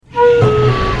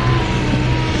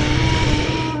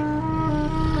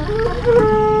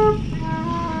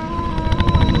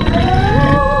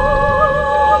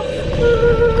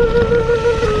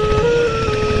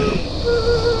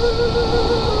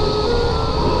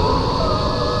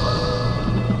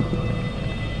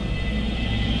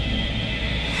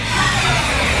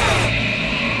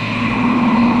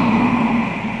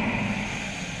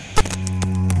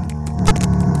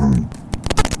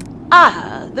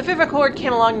Vivicord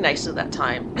came along nicely that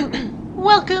time.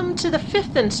 Welcome to the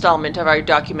 5th installment of our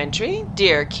documentary,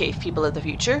 Dear Cave People of the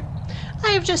Future. I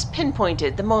have just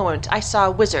pinpointed the moment I saw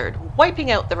a wizard wiping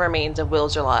out the remains of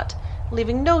Wilzerlott,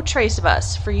 leaving no trace of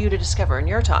us for you to discover in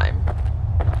your time.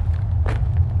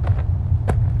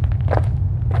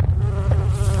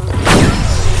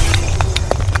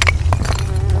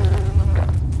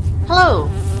 Hello,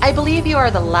 I believe you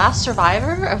are the last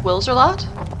survivor of Wilzerlott?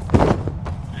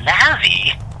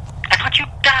 Nazzy? I thought you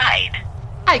died.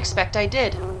 I expect I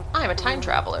did. I'm a time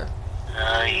traveler.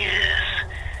 Oh, yes.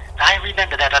 I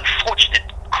remember that unfortunate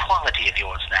quality of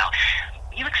yours now.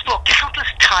 You explore countless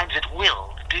times at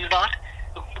will, do you not?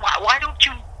 Why don't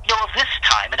you know of this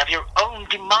time and of your own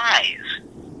demise?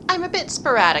 I'm a bit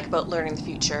sporadic about learning the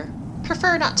future.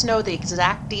 Prefer not to know the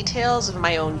exact details of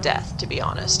my own death, to be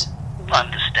honest.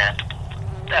 Understandable.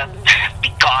 Be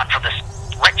gone from this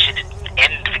wretched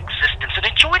end of existence and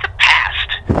enjoy the past.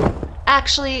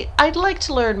 Actually, I'd like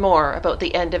to learn more about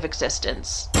the end of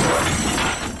existence.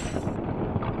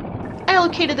 I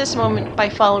located this moment by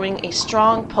following a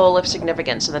strong pull of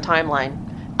significance in the timeline.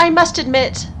 I must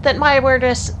admit that my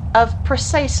awareness of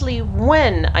precisely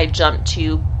when I jumped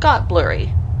to got blurry.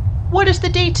 What is the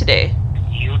date today?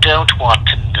 You don't want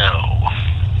to know.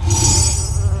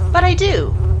 But I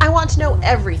do. I want to know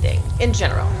everything, in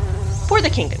general. For the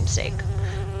kingdom's sake.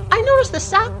 I noticed the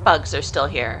sap bugs are still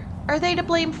here. Are they to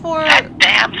blame for... That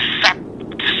damn sap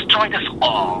destroyed us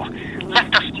all.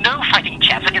 Left us no fighting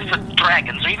chance against the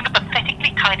dragons or even the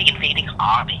pathetically tiny invading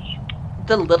army.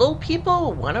 The little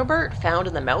people Wenoburt found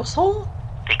in the mouse hole?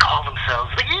 They call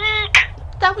themselves the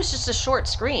EEK. That was just a short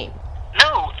scream.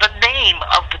 No, the name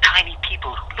of the tiny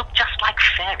people who look just like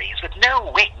fairies with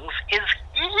no wings is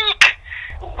EEK.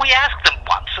 We asked them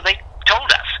once and they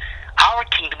told us our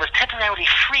kingdom was temporarily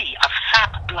free of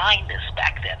sap blindness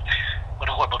back then. What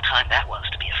a horrible time that was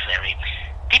to be a fairy.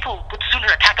 People would sooner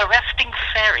attack a resting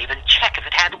fairy than check if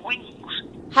it had wings.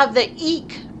 Have the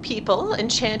EEK people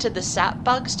enchanted the sap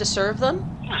bugs to serve them?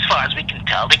 As far as we can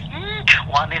tell, the EEK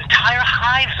won entire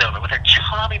hives over with their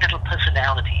charming little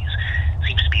personalities.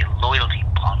 Seems to be a loyalty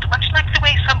bond, much like the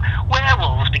way some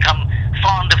werewolves become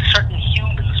fond of certain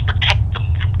humans and protect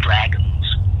them from dragons.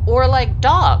 Or like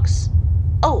dogs.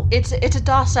 Oh, it's a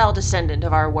docile descendant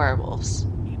of our werewolves.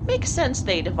 Makes sense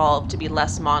they'd evolved to be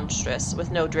less monstrous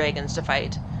with no dragons to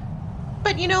fight.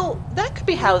 But you know, that could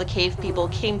be how the cave people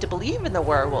came to believe in the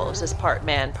werewolves as part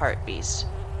man, part beast.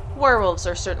 Werewolves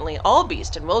are certainly all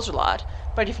beast in Wilzerlott,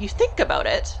 but if you think about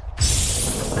it...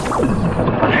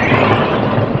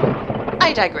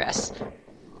 I digress.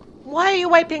 Why are you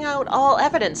wiping out all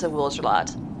evidence of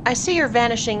Wilzerlott? I see you're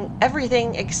vanishing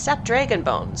everything except dragon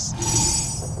bones.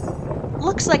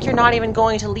 Looks like you're not even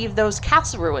going to leave those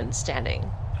castle ruins standing.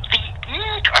 The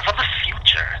EEK are from the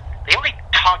future. They only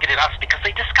targeted us because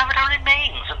they discovered our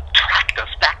remains and tracked us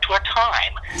back to our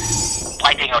time.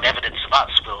 Wiping out evidence of us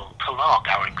will prolong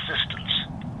our existence.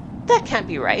 That can't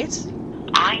be right.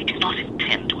 I do not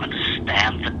intend to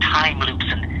understand the time loops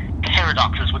and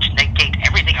paradoxes which negate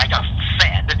everything I just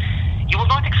said. You will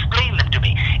not explain them to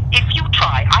me. If you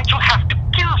try, I shall have to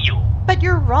kill you. But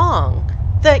you're wrong.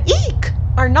 The EEK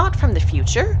are not from the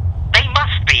future. They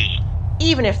must be.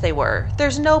 Even if they were,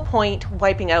 there's no point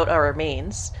wiping out our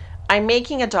remains. I'm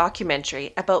making a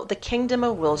documentary about the kingdom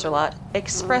of Wilzerlott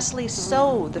expressly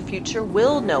so the future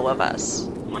will know of us.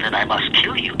 Well, then I must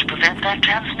kill you to prevent that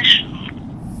transmission.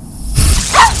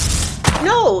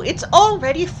 No, it's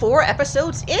already 4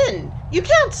 episodes in. You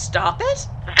can't stop it.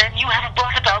 Then you have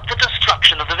brought about the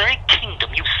destruction of the very kingdom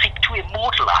you seek to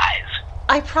immortalize.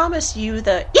 I promise you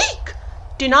the EEK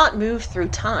do not move through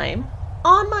time.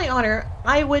 On my honor,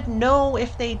 I would know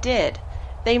if they did.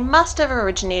 They must have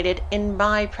originated in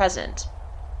my present.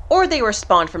 Or they were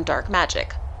spawned from dark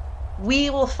magic.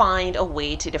 We will find a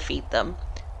way to defeat them.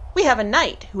 We have a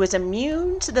knight who is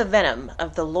immune to the venom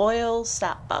of the loyal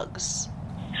sap bugs.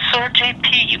 Sir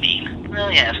JP, you mean? Oh,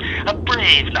 yes, a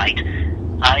brave knight.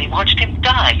 I watched him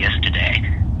die yesterday.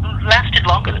 Lasted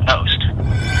longer than most.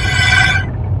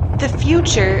 The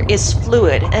future is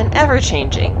fluid and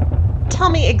ever-changing. Tell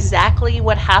me exactly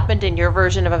what happened in your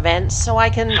version of events so I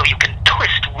can... So you can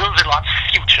twist Wilzerlott's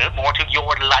future more to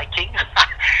your liking?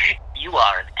 You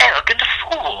are an arrogant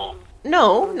fool.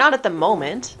 No, not at the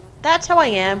moment. That's how I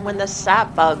am when the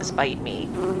sap bugs bite me.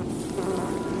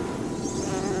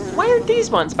 Why aren't these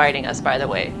ones biting us, by the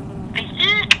way? The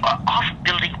EEK are off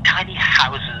building tiny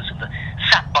houses, and the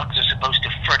sap bugs are supposed to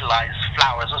fertilize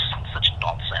flowers or some such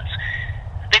nonsense.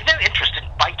 They've no interest in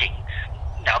biting,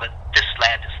 now that this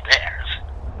land is theirs.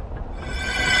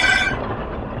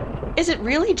 Is it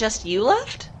really just you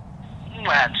left?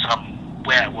 And some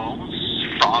werewolves,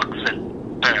 frogs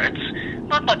and birds.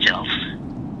 Not much else.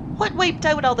 What wiped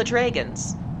out all the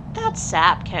dragons? That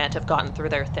sap can't have gotten through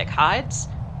their thick hides.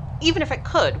 Even if it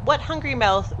could, what hungry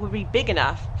mouth would be big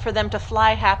enough for them to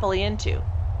fly happily into?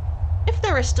 If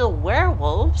there are still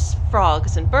werewolves,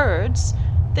 frogs, and birds,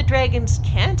 the dragons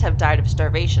can't have died of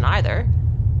starvation either.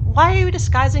 Why are you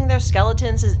disguising their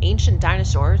skeletons as ancient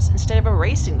dinosaurs instead of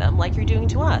erasing them like you're doing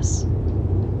to us?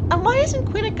 And why isn't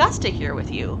Queen Augusta here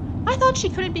with you? I thought she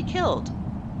couldn't be killed.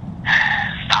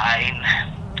 Fine.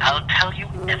 I'll tell you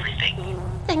everything.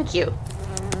 Thank you.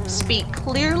 Speak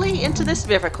clearly into this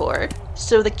Vivicord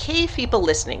so the cave people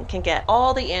listening can get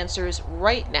all the answers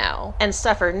right now and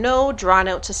suffer no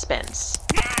drawn-out suspense.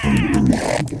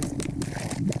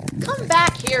 Come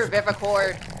back here,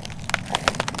 Vivicord.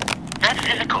 That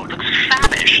Vivicord looks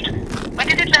famished. When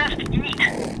did it last eat?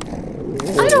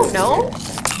 I don't know.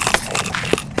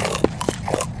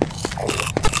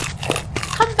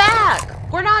 Come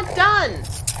back. We're not done.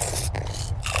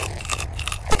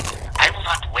 I will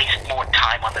not waste more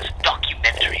time on this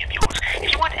documentary of yours.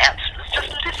 If you want answers, just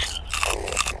listen.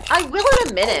 I will in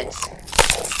a minute.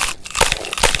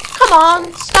 Come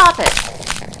on, stop it.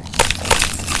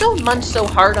 Don't munch so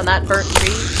hard on that burnt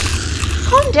tree.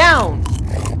 Calm down.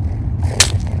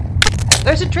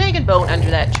 There's a dragon bone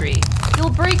under that tree. You'll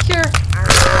break your...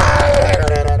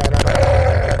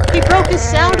 He broke his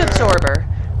sound absorber.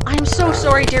 I'm so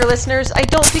sorry, dear listeners. I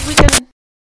don't think we can...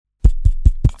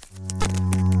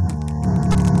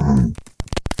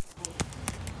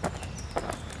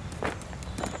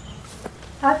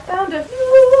 I found a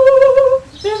new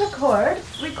Vivicord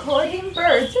recording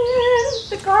birds in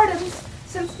the gardens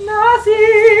since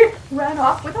Nazzy ran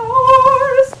off with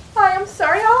ours. I am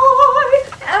sorry I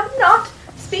am not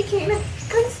speaking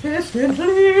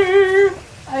consistently.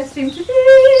 I seem to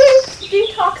be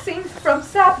detoxing from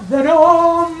sap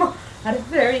venom at a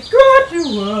very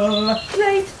gradual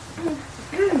rate.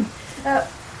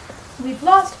 We've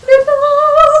lost little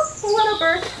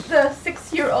Wenoburt, the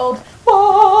 6-year-old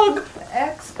bog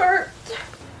expert.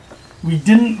 We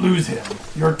didn't lose him.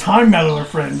 Your time meddler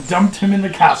friend dumped him in the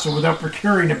castle without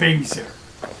procuring a babysitter.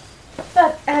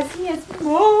 But as he is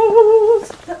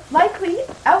most likely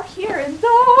out here in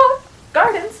the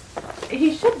gardens,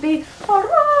 he should be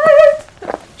alright.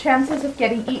 Chances of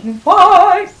getting eaten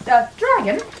by a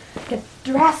dragon get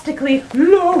drastically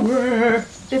lower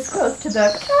this close to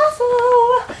the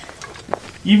castle.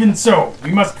 Even so,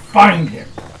 we must find him.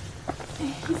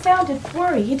 He sounded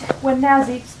worried when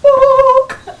Nazzy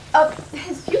spoke of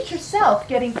his future self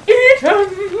getting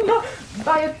eaten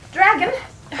by a dragon.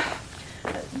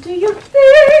 Do you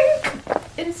think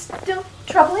it is still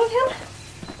troubling him?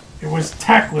 It was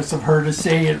tactless of her to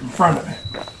say it in front of him.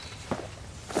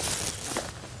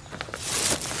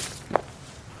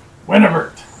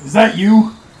 Wenoburt, is that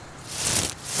you?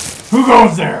 Who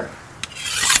goes there?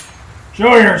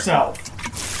 Show yourself.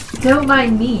 Don't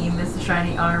mind me, Mr.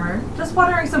 Shiny Armor. Just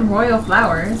watering some royal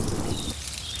flowers.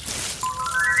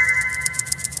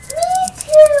 Me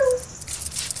too.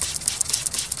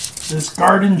 This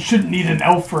garden shouldn't need an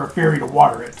elf or a fairy to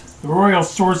water it. The royal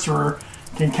sorcerer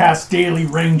can cast daily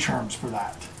rain charms for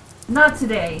that. Not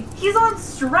today. He's on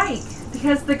strike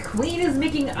because the queen is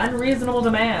making unreasonable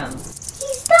demands.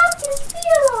 He stopped his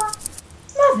funeral.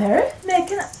 Mother,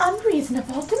 make an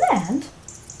unreasonable demand?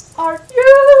 Are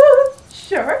you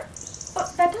sure?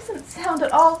 That doesn't sound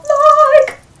at all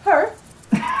like her.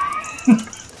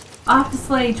 Off to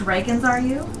slay dragons, are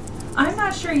you? I'm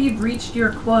not sure you've reached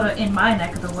your quota in my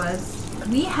neck of the woods.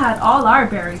 We had all our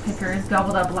berry pickers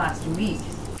gobbled up last week.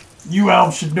 You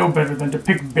elves should know better than to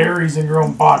pick berries in your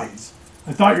own bodies.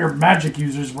 I thought your magic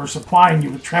users were supplying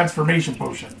you with transformation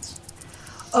potions.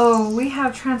 Oh, we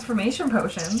have transformation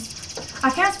potions. I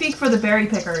can't speak for the berry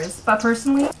pickers, but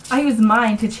personally, I use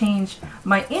mine to change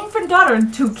my infant daughter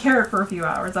to a carrot for a few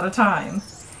hours at a time.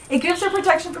 It gives her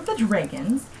protection from the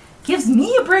dragons, gives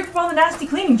me a break from all the nasty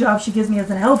cleaning jobs she gives me as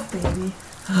an elf baby.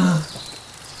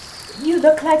 You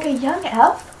look like a young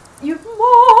elf. You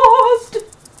must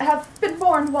have been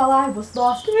born while I was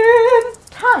lost in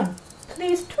time.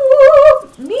 Pleased to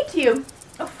meet you.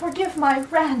 Forgive my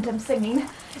random singing.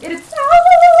 It is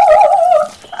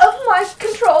out of my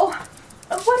control.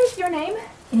 What is your name?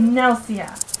 Enelcia.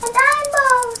 And I'm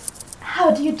Rose.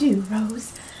 How do you do,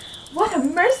 Rose? What a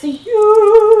mercy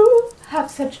you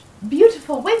have such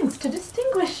beautiful wings to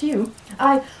distinguish you.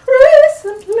 I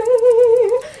recently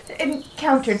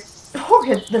encountered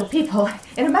horrid little people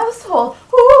in a mouse hole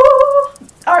who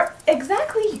are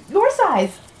exactly your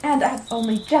size, and I've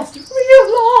only just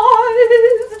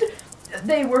realized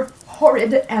they were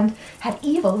horrid and had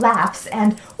evil laughs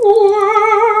and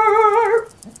were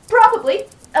probably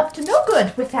up to no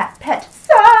good with that pet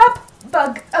sap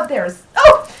bug of theirs.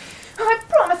 Oh, I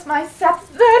promise my sap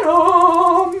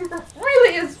venom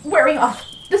really is wearing off.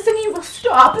 The singing will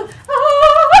stop.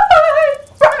 I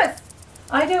promise.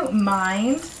 I don't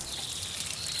mind.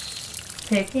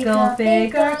 Pickle,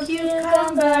 fig, or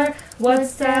cucumber, what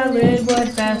salad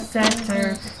would best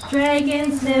enter?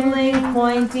 Dragons, nibbling,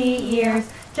 pointy ears,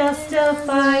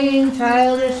 justifying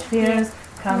childish fears.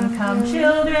 Come, come,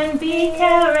 children, be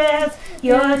carrots,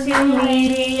 you're too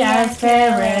needy as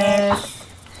ferrets.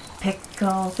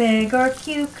 Pickle, fig, or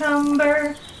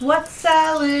cucumber, what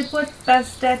salad would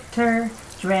best enter?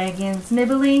 Dragons,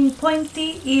 nibbling,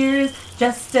 pointy ears,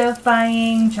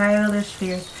 justifying childish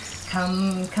fears.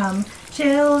 Come, come,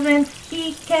 children,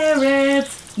 eat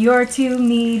carrots, you're too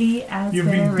needy as You've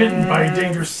been bitten by a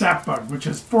dangerous sap bug, which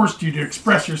has forced you to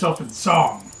express yourself in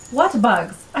song. What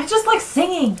bugs? I just like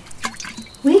singing.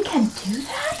 We can do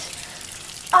that?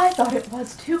 I thought it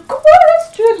was too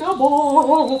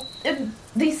questionable. In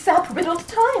these sap-riddled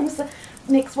times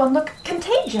makes one look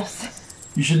contagious.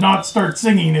 You should not start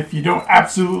singing if you don't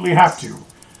absolutely have to.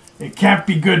 It can't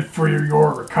be good for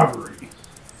your recovery.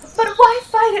 But why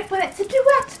fight it when it's a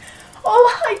duet?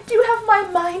 Oh, I do have my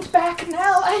mind back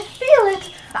now. I feel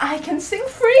it. I can sing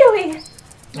freely.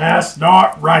 That's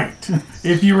not right.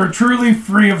 If you were truly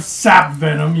free of sap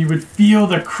venom, you would feel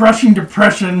the crushing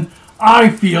depression I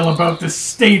feel about the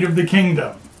state of the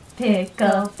kingdom.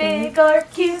 Pickle, fig, or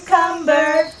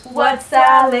cucumber, what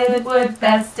salad would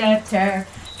best enter?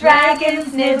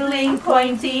 Dragons, nibbling,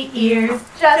 pointy ears,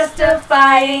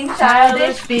 justifying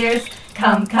childish fears.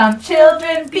 Come, come,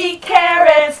 children, be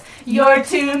carrots, you're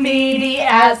too needy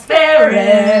as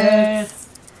ferrets.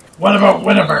 What about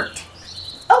Wenoburt?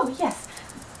 Oh, yes.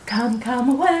 Come,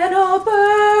 come,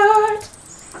 Wenoburt.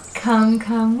 Come,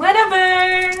 come,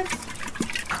 Wenoburt.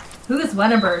 Who's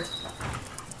Wenoburt?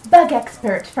 Bug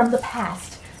expert from the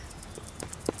past.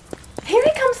 Here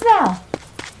he comes now.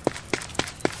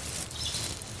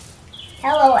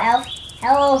 Hello, Elf.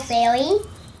 Hello, Fairy.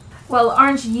 Well,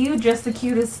 aren't you just the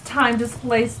cutest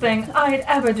time-displaced thing I'd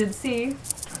ever did see?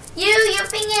 Your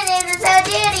fingernails are so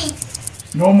dirty.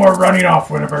 No more running off,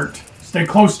 Wenoburt. Stay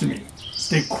close to me.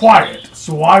 Stay quiet,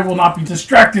 so I will not be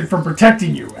distracted from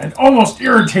protecting you, and almost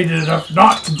irritated enough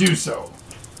not to do so.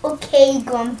 Okay,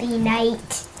 Grumpy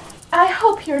Knight. I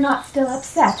hope you're not still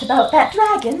upset about that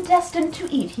dragon destined to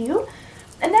eat you.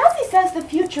 And Nazzy says the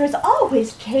future is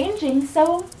always changing,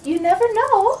 so you never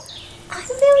know. I'm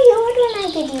very old when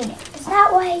I get in it. Is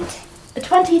that right?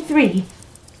 23.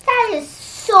 That is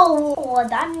so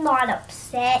old. I'm not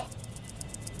upset.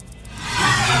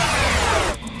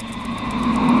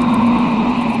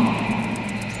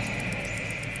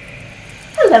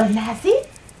 Hello, Nazzy.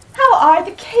 How are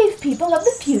the cave people of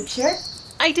the future?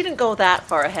 I didn't go that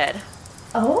far ahead.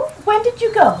 Oh, when did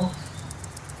you go?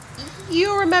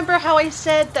 You remember how I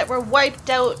said that we're wiped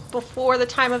out before the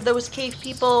time of those cave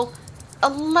people? A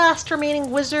last remaining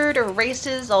wizard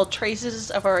erases all traces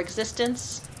of our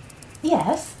existence?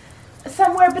 Yes.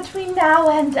 Somewhere between now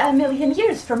and 1,000,000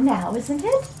 years from now, isn't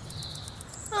it?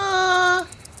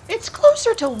 It's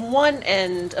closer to one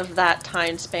end of that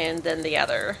time span than the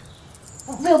other.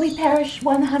 Will we perish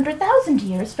 100,000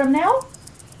 years from now?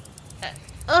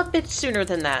 A bit sooner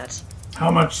than that. How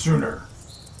much sooner?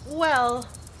 Well,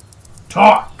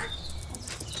 Talk!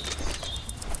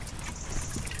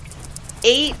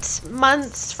 8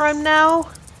 months from now?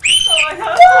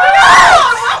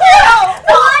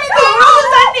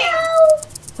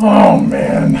 Oh,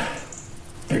 man.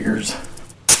 Figures.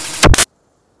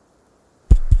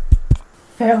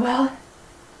 Farewell,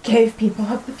 cave people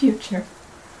of the future.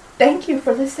 Thank you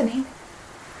for listening.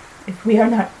 If we are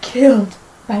not killed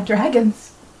by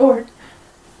dragons or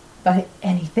by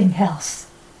anything else,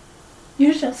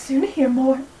 you shall soon hear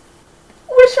more.